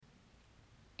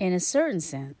in a certain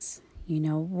sense,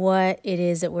 what it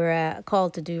is that we're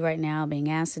called to do right now, being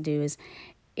asked to do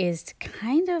is to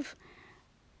kind of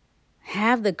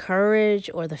have the courage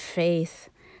or the faith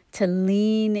to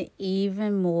lean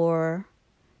even more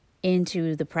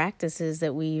into the practices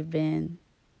that we've been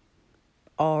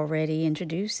already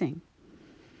introducing.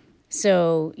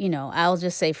 So, I'll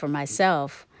just say for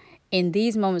myself, in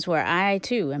these moments where I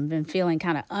too have been feeling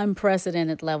kind of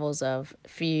unprecedented levels of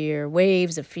fear,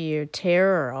 waves of fear,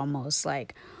 terror almost,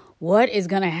 like what is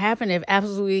going to happen if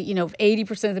absolutely, if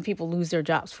 80% of the people lose their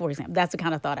jobs, for example. That's the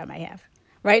kind of thought I might have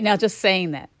right now, just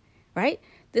saying that, right?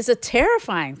 This is a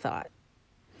terrifying thought.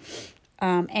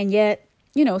 And yet,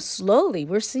 slowly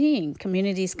we're seeing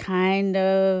communities kind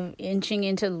of inching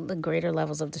into the greater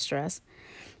levels of distress.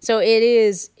 So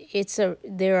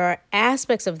there are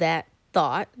aspects of that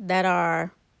thought that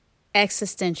are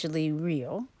existentially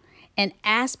real and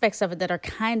aspects of it that are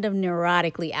kind of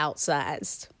neurotically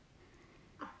outsized.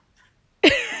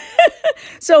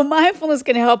 So mindfulness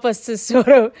can help us to sort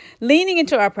of leaning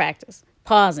into our practice,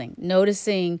 pausing,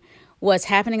 noticing what's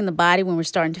happening in the body when we're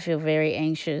starting to feel very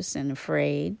anxious and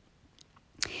afraid,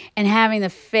 and having the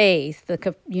faith,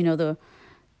 the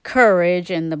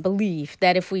courage and the belief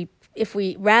that if we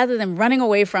rather than running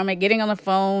away from it, getting on the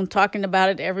phone, talking about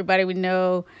it to everybody we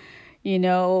know,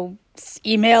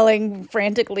 emailing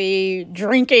frantically,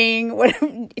 drinking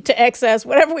whatever, to excess,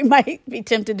 whatever we might be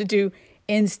tempted to do,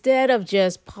 instead of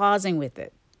just pausing with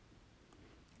it.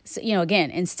 So,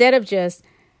 again, instead of just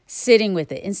sitting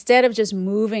with it, instead of just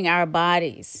moving our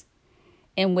bodies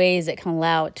in ways that can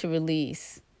allow it to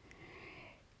release.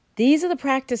 These are the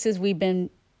practices we've been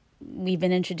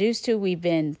introduced to, we've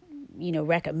been,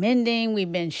 recommending,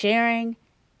 we've been sharing.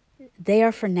 They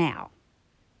are for now.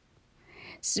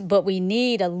 But we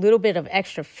need a little bit of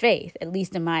extra faith, at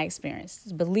least in my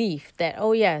experience, belief that,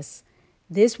 oh yes,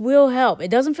 this will help. It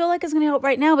doesn't feel like it's going to help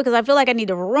right now because I feel like I need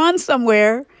to run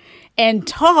somewhere and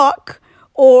talk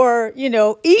or,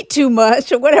 eat too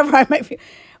much or whatever I might feel.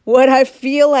 What I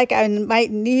feel like I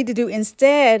might need to do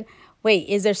instead, wait,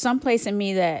 is there some place in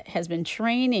me that has been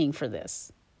training for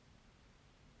this?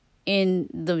 In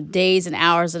the days and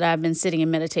hours that I've been sitting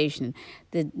in meditation,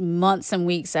 the months and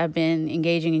weeks I've been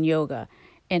engaging in yoga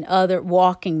and other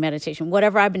walking meditation,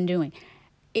 whatever I've been doing,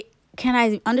 can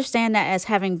I understand that as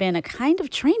having been a kind of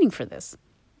training for this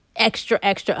extra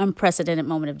unprecedented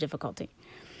moment of difficulty?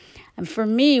 And for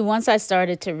me, once I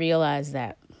started to realize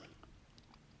that,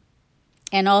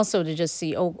 and also to just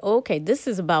see, oh, okay, this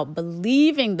is about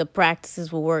believing the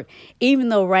practices will work, even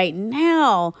though right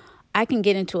now I can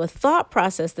get into a thought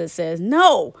process that says,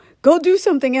 no, go do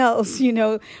something else,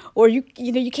 or you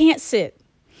can't sit.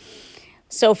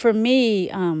 So for me,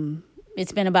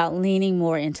 it's been about leaning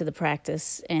more into the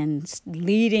practice and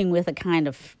leading with a kind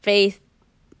of faith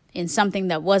in something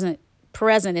that wasn't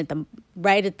present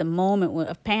right at the moment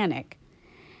of panic,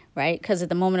 right? Because at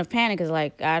the moment of panic is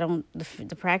like,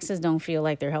 the practices don't feel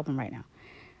like they're helping right now.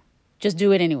 Just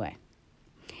do it anyway.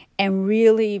 And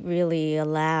really, really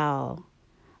allow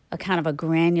a kind of a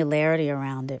granularity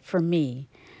around it for me.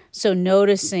 So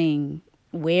noticing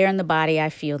where in the body I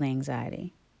feel the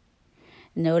anxiety,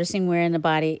 noticing where in the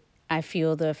body I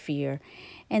feel the fear,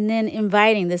 and then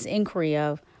inviting this inquiry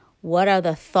of what are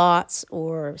the thoughts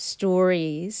or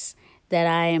stories that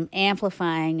I am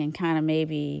amplifying and kind of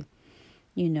maybe,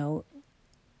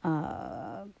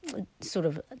 sort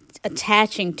of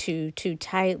attaching to too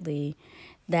tightly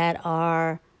that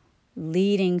are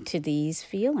leading to these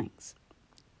feelings.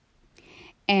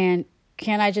 And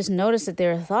can I just notice that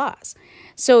there are thoughts?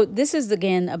 So this is,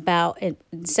 again, about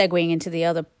segueing into the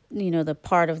other, the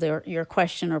part of your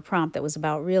question or prompt that was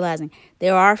about realizing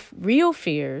there are real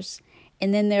fears,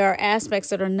 and then there are aspects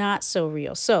that are not so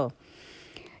real. So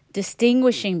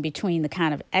distinguishing between the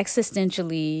kind of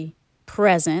existentially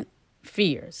present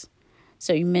fears.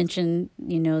 So you mentioned,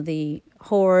 the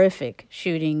horrific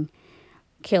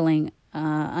killing,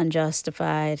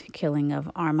 unjustified killing of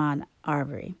Ahmaud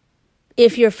Arbery.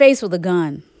 If you're faced with a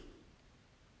gun,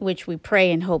 which we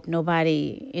pray and hope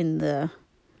nobody in the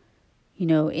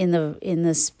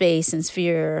space and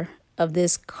sphere of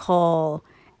this call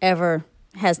ever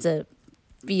has to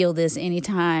feel this any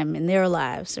time in their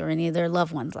lives or any of their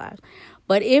loved ones' lives.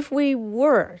 But if we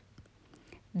were,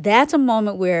 that's a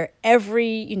moment where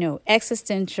every,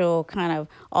 existential kind of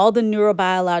all the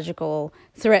neurobiological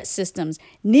threat systems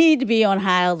need to be on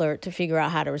high alert to figure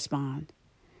out how to respond.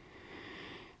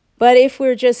 But if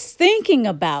we're just thinking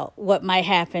about what might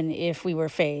happen if we were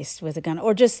faced with a gun,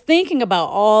 or just thinking about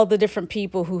all the different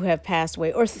people who have passed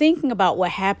away, or thinking about what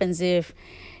happens if,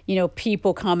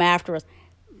 people come after us,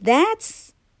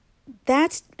 that's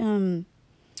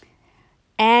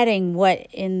adding what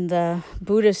in the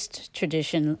Buddhist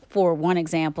tradition, for one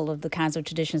example of the kinds of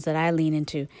traditions that I lean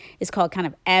into, is called kind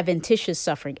of adventitious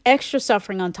suffering, extra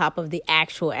suffering on top of the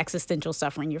actual existential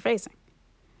suffering you're facing.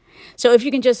 So if you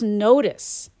can just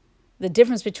notice the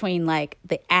difference between like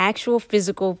the actual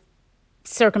physical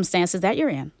circumstances that you're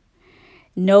in,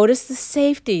 notice the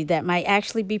safety that might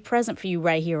actually be present for you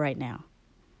right here, right now,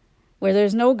 where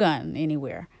there's no gun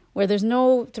anywhere, where there's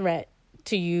no threat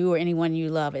to you or anyone you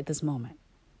love at this moment.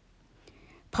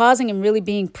 Pausing and really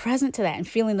being present to that and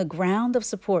feeling the ground of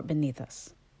support beneath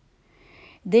us.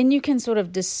 Then you can sort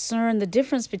of discern the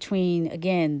difference between,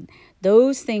 again,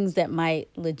 those things that might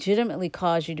legitimately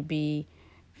cause you to be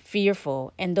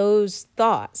fearful and those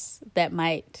thoughts that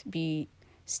might be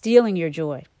stealing your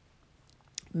joy,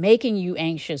 making you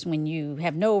anxious when you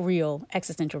have no real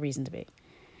existential reason to be.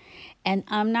 And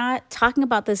I'm not talking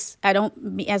about this,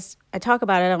 as I talk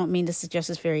about it, I don't mean to suggest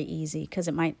it's very easy, because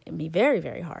it might be very,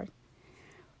 very hard.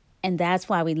 And that's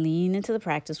why we lean into the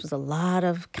practice with a lot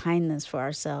of kindness for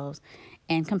ourselves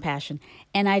and compassion,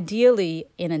 and ideally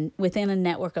within a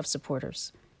network of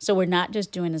supporters. So we're not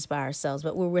just doing this by ourselves,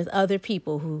 but we're with other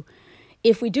people who,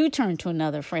 if we do turn to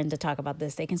another friend to talk about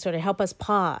this, they can sort of help us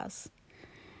pause,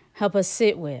 help us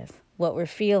sit with what we're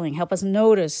feeling, help us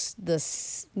notice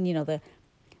this, the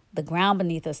ground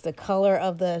beneath us, the color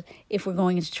of if we're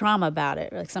going into trauma about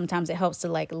it. Like sometimes it helps to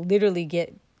like literally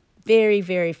get very,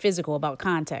 very physical about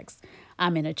context.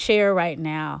 I'm in a chair right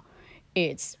now.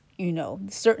 It's,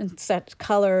 certain set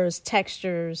colors,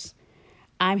 textures.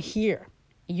 I'm here.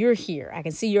 You're here. I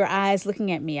can see your eyes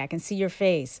looking at me. I can see your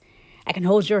face. I can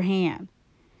hold your hand.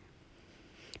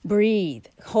 Breathe.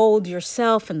 Hold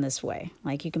yourself in this way.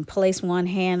 Like you can place one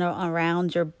hand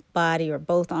around your body or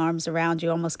both arms around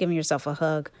you, almost giving yourself a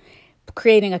hug,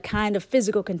 creating a kind of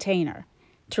physical container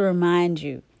to remind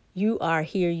you, you are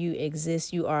here, you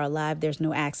exist, you are alive, there's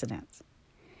no accidents.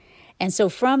 And so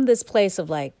from this place of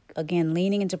like, again,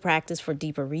 leaning into practice for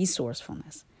deeper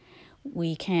resourcefulness,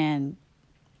 we can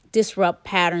disrupt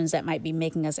patterns that might be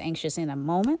making us anxious in a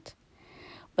moment.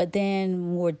 But then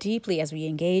more deeply, as we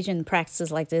engage in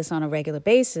practices like this on a regular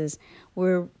basis,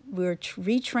 we're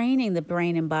retraining the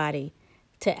brain and body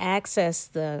to access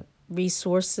the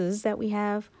resources that we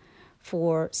have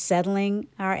for settling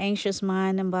our anxious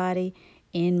mind and body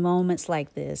in moments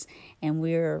like this. And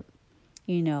we're,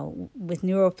 with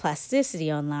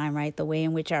neuroplasticity online, right, the way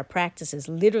in which our practices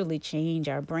literally change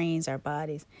our brains, our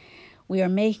bodies, we are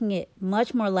making it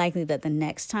much more likely that the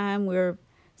next time we're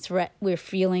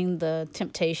feeling the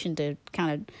temptation to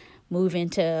kind of move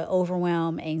into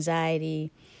overwhelm,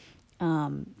 anxiety,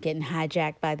 getting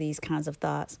hijacked by these kinds of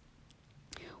thoughts.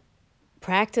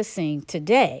 Practicing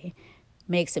today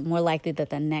makes it more likely that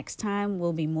the next time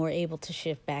we'll be more able to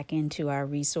shift back into our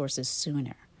resources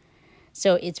sooner.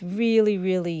 So it's really,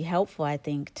 really helpful, I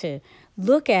think, to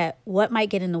look at what might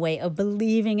get in the way of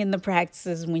believing in the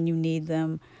practices when you need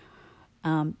them,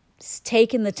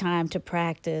 taking the time to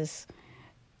practice,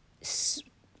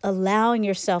 allowing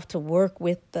yourself to work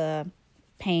with the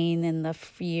pain and the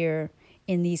fear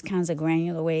in these kinds of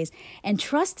granular ways, and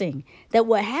trusting that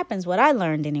what I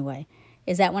learned anyway,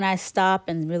 is that when I stop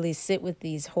and really sit with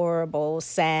these horrible,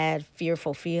 sad,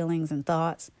 fearful feelings and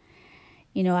thoughts,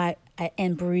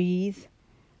 and breathe,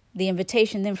 the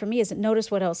invitation then for me is to notice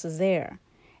what else is there.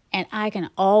 And I can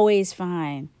always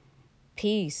find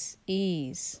peace,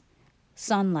 ease,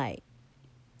 sunlight,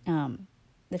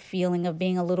 the feeling of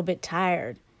being a little bit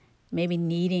tired, maybe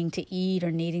needing to eat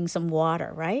or needing some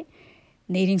water, right?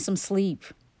 Needing some sleep.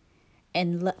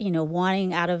 And,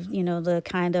 wanting out of, the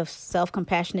kind of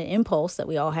self-compassionate impulse that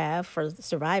we all have for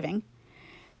surviving,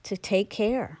 to take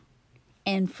care.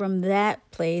 And from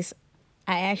that place,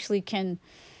 I actually can,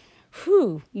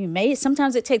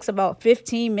 sometimes it takes about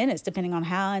 15 minutes, depending on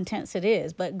how intense it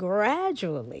is. But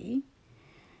gradually,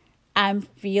 I'm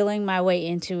feeling my way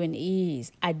into an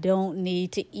ease. I don't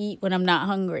need to eat when I'm not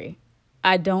hungry.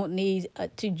 I don't need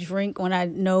to drink when I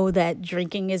know that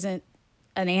drinking isn't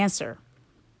an answer.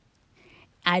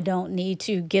 I don't need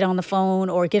to get on the phone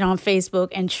or get on Facebook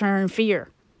and churn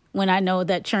fear when I know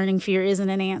that churning fear isn't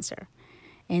an answer.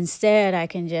 Instead, I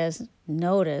can just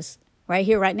notice right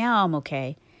here, right now, I'm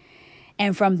okay.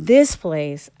 And from this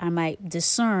place, I might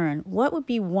discern what would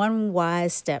be one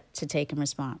wise step to take in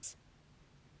response.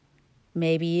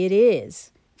 Maybe it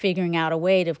is figuring out a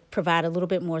way to provide a little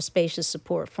bit more spacious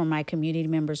support for my community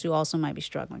members who also might be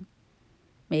struggling.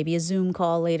 Maybe a Zoom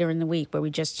call later in the week where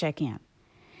we just check in.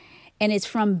 And it's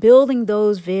from building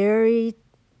those very,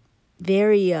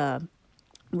 very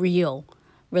real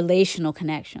relational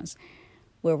connections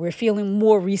where we're feeling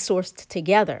more resourced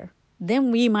together.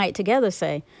 Then we might together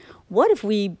say, what if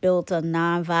we built a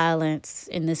nonviolence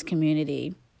in this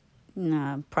community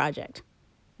project?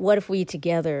 What if we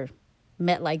together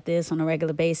met like this on a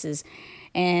regular basis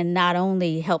and not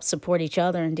only helped support each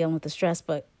other in dealing with the stress,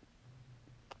 but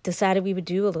decided we would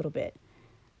do a little bit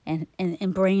and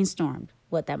brainstormed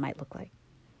what that might look like.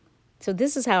 So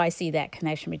this is how I see that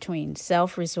connection between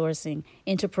self-resourcing,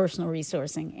 interpersonal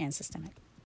resourcing, and systemic.